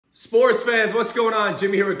Sports fans, what's going on?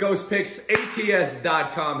 Jimmy here with Ghost Picks,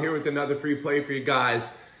 ATS.com, here with another free play for you guys.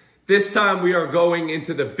 This time we are going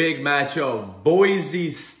into the big matchup,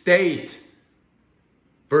 Boise State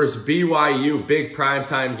versus BYU. Big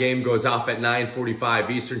primetime game goes off at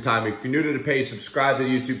 9:45 Eastern time. If you're new to the page, subscribe to the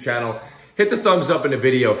YouTube channel. Hit the thumbs up in the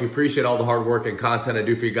video if you appreciate all the hard work and content I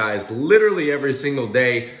do for you guys literally every single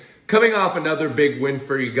day. Coming off another big win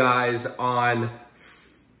for you guys on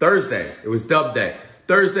Thursday. It was dub day.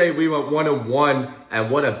 Thursday, we went 1-1, and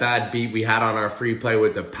what a bad beat we had on our free play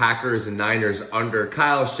with the Packers and Niners under.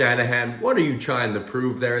 Kyle Shanahan, what are you trying to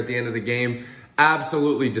prove there at the end of the game?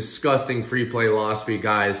 Absolutely disgusting free play loss for you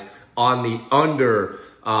guys on the under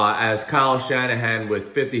as Kyle Shanahan,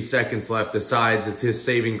 with 50 seconds left, decides it's his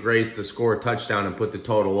saving grace to score a touchdown and put the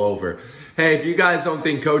total over. Hey, if you guys don't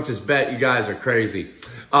think coaches bet, you guys are crazy.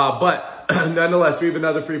 But nonetheless, we have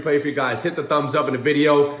another free play for you guys. Hit the thumbs up in the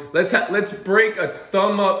video. Let's break a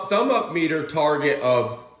thumb up meter target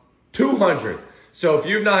of 200. So if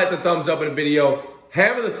you've not hit the thumbs up in the video,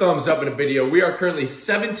 hammer the thumbs up in the video. We are currently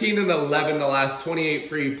 17-11 the last 28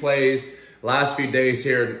 free plays. Last few days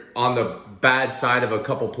here on the bad side of a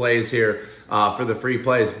couple plays here for the free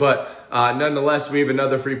plays. But nonetheless, we have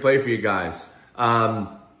another free play for you guys.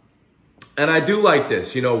 And I do like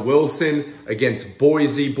this, you know, Wilson against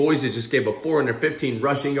Boise. Boise just gave up 415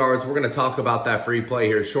 rushing yards. We're going to talk about that free play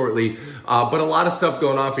here shortly. But a lot of stuff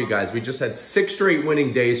going on for you guys. We just had 6 straight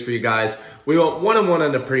winning days for you guys. We went 1-1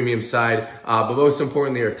 on the premium side. But most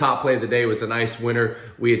importantly, our top play of the day was a nice winner.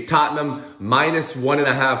 We had Tottenham minus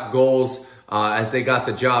 1.5 goals as they got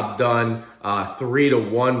the job done.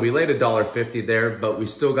 3-1. We laid $1.50 there, but we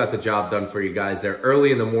still got the job done for you guys there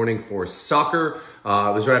early in the morning for soccer. It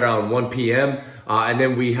was right around 1 p.m. And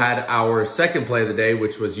then we had our second play of the day,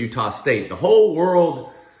 which was Utah State. The whole world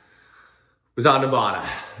was on Nevada,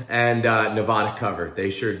 and Nevada covered. They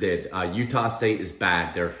sure did. Utah State is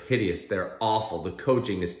bad. They're hideous. They're awful. The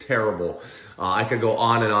coaching is terrible. I could go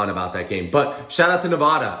on and on about that game. But shout out to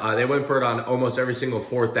Nevada. They went for it on almost every single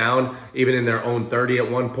 4th down, even in their own 30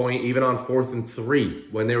 at one point, even on 4th and 3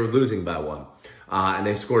 when they were losing by 1. And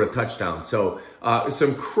they scored a touchdown. So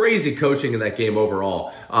some crazy coaching in that game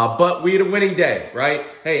overall. But we had a winning day, right?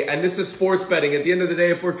 Hey, and this is sports betting. At the end of the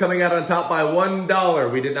day, if we're coming out on top by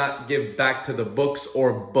 $1, we did not give back to the books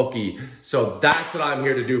or bookie. So that's what I'm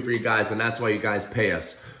here to do for you guys, and that's why you guys pay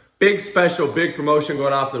us. Big special, big promotion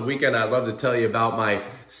going off the weekend. I'd love to tell you about my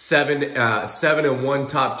 7-1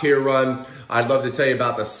 top tier run. I'd love to tell you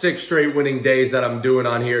about the 6 straight winning days that I'm doing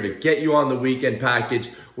on here to get you on the weekend package.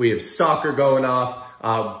 We have soccer going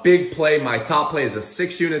off. Big play. My top play is a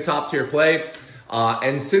 6-unit top tier play.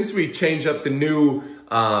 And since we've changed up the new,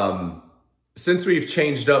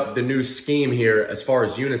 scheme here as far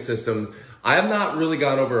as unit system, I have not really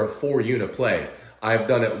gone over a 4-unit play. I've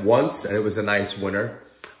done it once and it was a nice winner.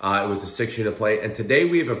 It was a 6-unit play. And today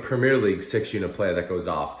we have a Premier League 6-unit play that goes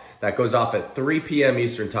off. That goes off at 3 p.m.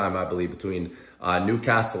 Eastern time, I believe, between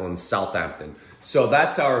Newcastle and Southampton. So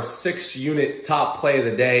that's our 6-unit top play of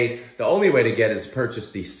the day. The only way to get it is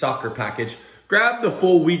purchase the soccer package. Grab the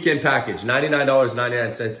full weekend package,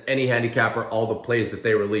 $99.99, any handicapper, all the plays that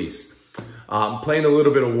they release. I'm playing a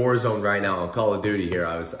little bit of Warzone right now on Call of Duty here.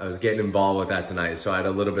 I was getting involved with that tonight. So I had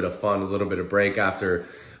a little bit of fun, a little bit of break after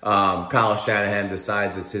Kyle Shanahan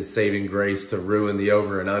decides it's his saving grace to ruin the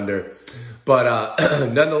over and under. But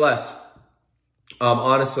nonetheless,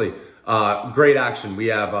 honestly, great action. We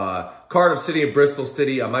have Cardiff City and Bristol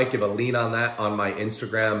City. I might give a lean on that on my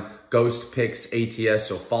Instagram, Ghost Picks ATS,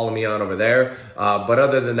 so follow me on over there. But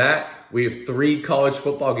other than that, we have 3 college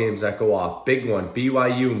football games that go off. Big one,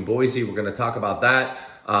 BYU and Boise. We're going to talk about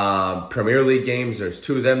that. Premier League games, there's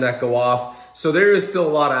 2 of them that go off. So there is still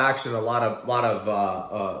a lot of action, a lot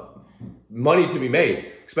of money to be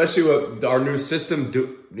made, especially with our new system.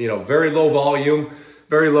 You know, very low volume,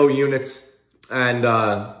 very low units, and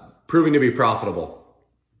proving to be profitable.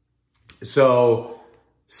 So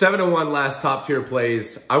 7-1 last top tier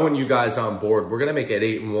plays. I want you guys on board. We're gonna make it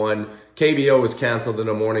 8-1. KBO was canceled in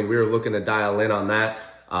the morning. We were looking to dial in on that,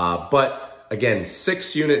 but. Again,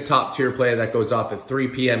 6-unit top tier play that goes off at 3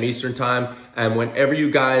 p.m. Eastern time. And whenever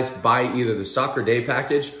you guys buy either the soccer day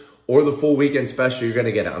package or the full weekend special, you're going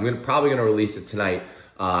to get it. I'm probably going to release it tonight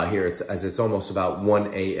here as it's almost about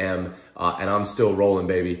 1 a.m. And I'm still rolling,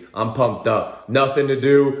 baby. I'm pumped up. Nothing to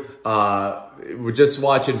do. We're just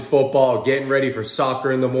watching football, getting ready for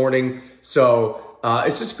soccer in the morning. So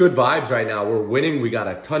it's just good vibes right now. We're winning. We got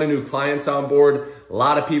a ton of new clients on board. A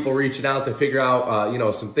lot of people reaching out to figure out, you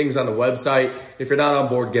know, some things on the website. If you're not on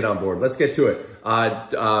board, get on board. Let's get to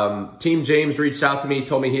it. Team James reached out to me,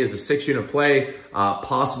 told me he has a 6-unit play,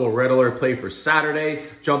 possible red alert play for Saturday.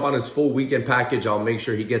 Jump on his full weekend package. I'll make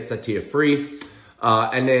sure he gets that to you free.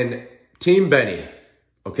 And then Team Benny,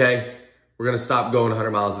 okay? We're going to stop going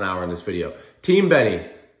 100 miles an hour in this video. Team Benny,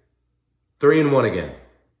 3-1 again.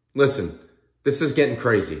 Listen, this is getting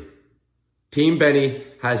crazy. Team Benny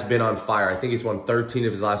has been on fire. I think he's won 13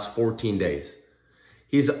 of his last 14 days.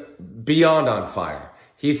 He's beyond on fire.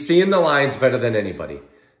 He's seeing the lines better than anybody.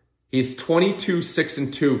 He's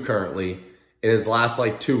 22-6-2 currently in his last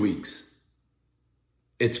like 2 weeks.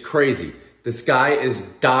 It's crazy. This guy is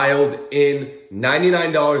dialed in.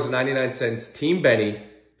 $99.99. Team Benny,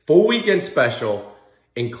 full weekend special,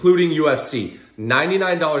 including UFC.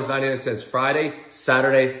 $99.99 Friday,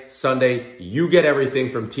 Saturday, Sunday. You get everything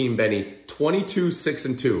from Team Benny.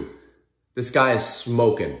 22-6-2. This guy is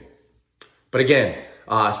smoking. But again,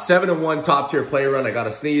 7-1 top tier play run. I got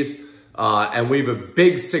to sneeze. And we have a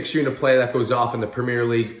big 6-unit play that goes off in the Premier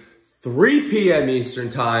League. 3 p.m. Eastern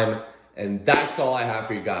time. And that's all I have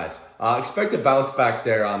for you guys. Expect a bounce back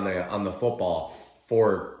there on the football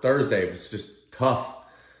for Thursday. It's just tough.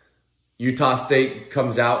 Utah State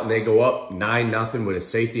comes out and they go up 9-0 with a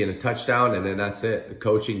safety and a touchdown, and then that's it. The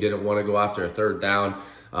coaching didn't want to go after a 3rd down.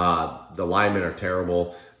 The linemen are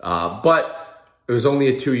terrible. But it was only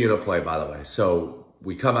a 2-unit play, by the way. So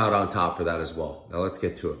we come out on top for that as well. Now let's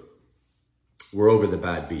get to it. We're over the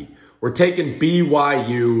bad beat. We're taking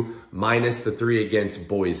BYU minus the 3 against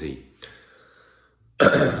Boise.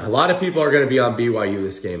 A lot of people are going to be on BYU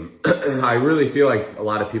this game. I really feel like a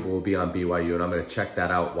lot of people will be on BYU, and I'm going to check that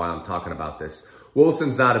out while I'm talking about this.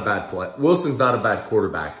 Wilson's not a bad play. Wilson's not a bad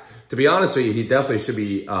quarterback. To be honest with you, he definitely should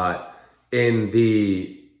be in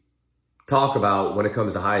the talk about when it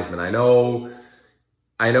comes to Heisman.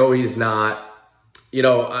 I know he's not. You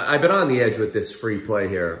know, I've been on the edge with this free play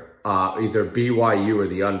here. Either BYU or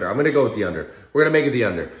the under. I'm going to go with the under. We're going to make it the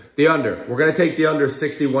under. The under. We're going to take the under.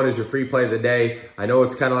 61 as your free play of the day. I know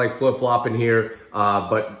it's kind of like flip-flopping here,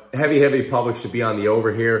 but heavy public should be on the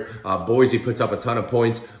over here. Boise puts up a ton of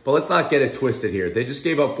points, but let's not get it twisted here. They just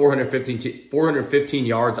gave up 415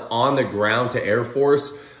 yards on the ground to Air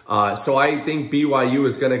Force. So I think BYU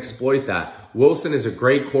is going to exploit that. Wilson is a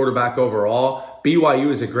great quarterback overall. BYU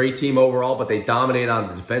is a great team overall, but they dominate on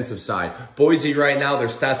the defensive side. Boise right now, their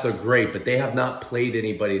stats look great, but they have not played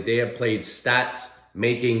anybody. They have played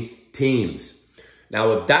stats-making teams.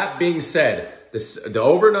 Now, with that being said, the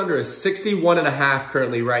over and under is 61.5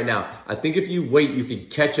 currently right now. I think if you wait, you could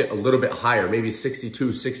catch it a little bit higher, maybe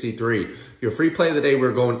 62, 63. Your free play of the day,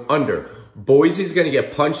 we're going under. Boise's going to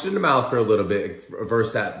get punched in the mouth for a little bit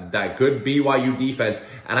versus that good BYU defense.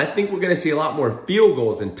 And I think we're going to see a lot more field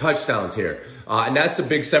goals than touchdowns here. And that's a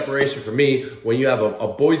big separation for me when you have a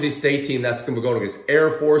Boise State team that's going to be going against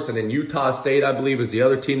Air Force, and then Utah State, I believe, is the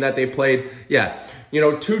other team that they played. Yeah, you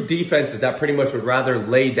know, 2 defenses that pretty much would rather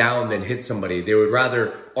lay down than hit somebody. They would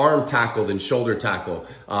rather arm tackle than shoulder tackle.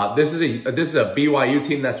 This is a BYU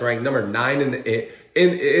team that's ranked number 9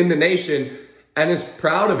 in the nation, and is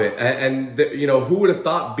proud of it. And you know, who would have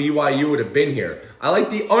thought BYU would have been here? I like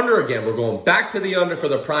the under again. We're going back to the under for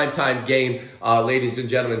the primetime game, ladies and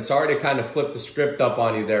gentlemen. Sorry to kind of flip the script up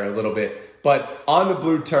on you there a little bit. But on the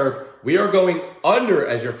blue turf, we are going under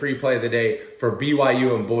as your free play of the day for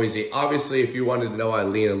BYU and Boise. Obviously, if you wanted to know, I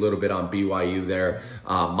lean a little bit on BYU there,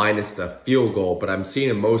 minus the field goal. But I'm seeing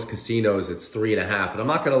in most casinos, it's 3.5. And I'm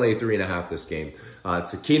not going to lay 3.5 this game.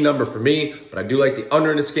 It's a key number for me, but I do like the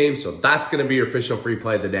under in this game, so that's going to be your official free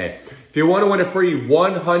play of the day. If you want to win a free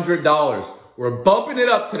 $100, we're bumping it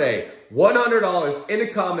up today. $100 in the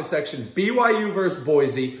comment section. BYU versus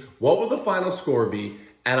Boise. What will the final score be?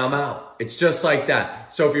 And I'm out. It's just like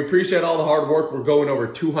that. So if you appreciate all the hard work, we're going over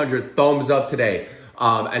 200 thumbs up today.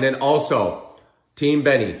 And then also, Team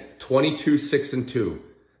Benny, 22-6-2.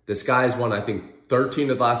 This guy's won, I think,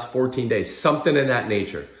 13 of the last 14 days, something in that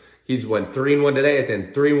nature. He's won 3-1 today, and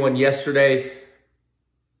then 3-1 yesterday.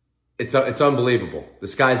 It's unbelievable.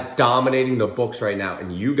 This guy's dominating the books right now,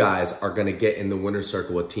 and you guys are going to get in the winner's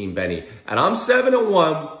circle with Team Benny. And I'm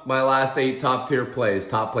 7-1, my last 8 top plays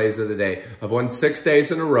of the day. I've won 6 days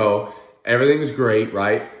in a row. Everything's great,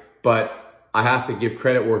 right? But I have to give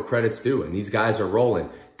credit where credit's due, and these guys are rolling.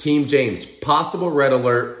 Team James, possible red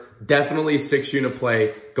alert, definitely 6-unit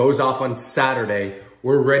play, goes off on Saturday.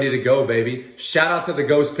 We're ready to go, baby. Shout out to the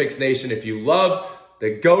Ghost Picks Nation. If you love the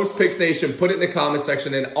Ghost Picks Nation, put it in the comment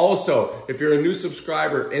section. And also, if you're a new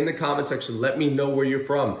subscriber, in the comment section, let me know where you're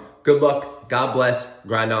from. Good luck. God bless.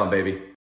 Grind on, baby.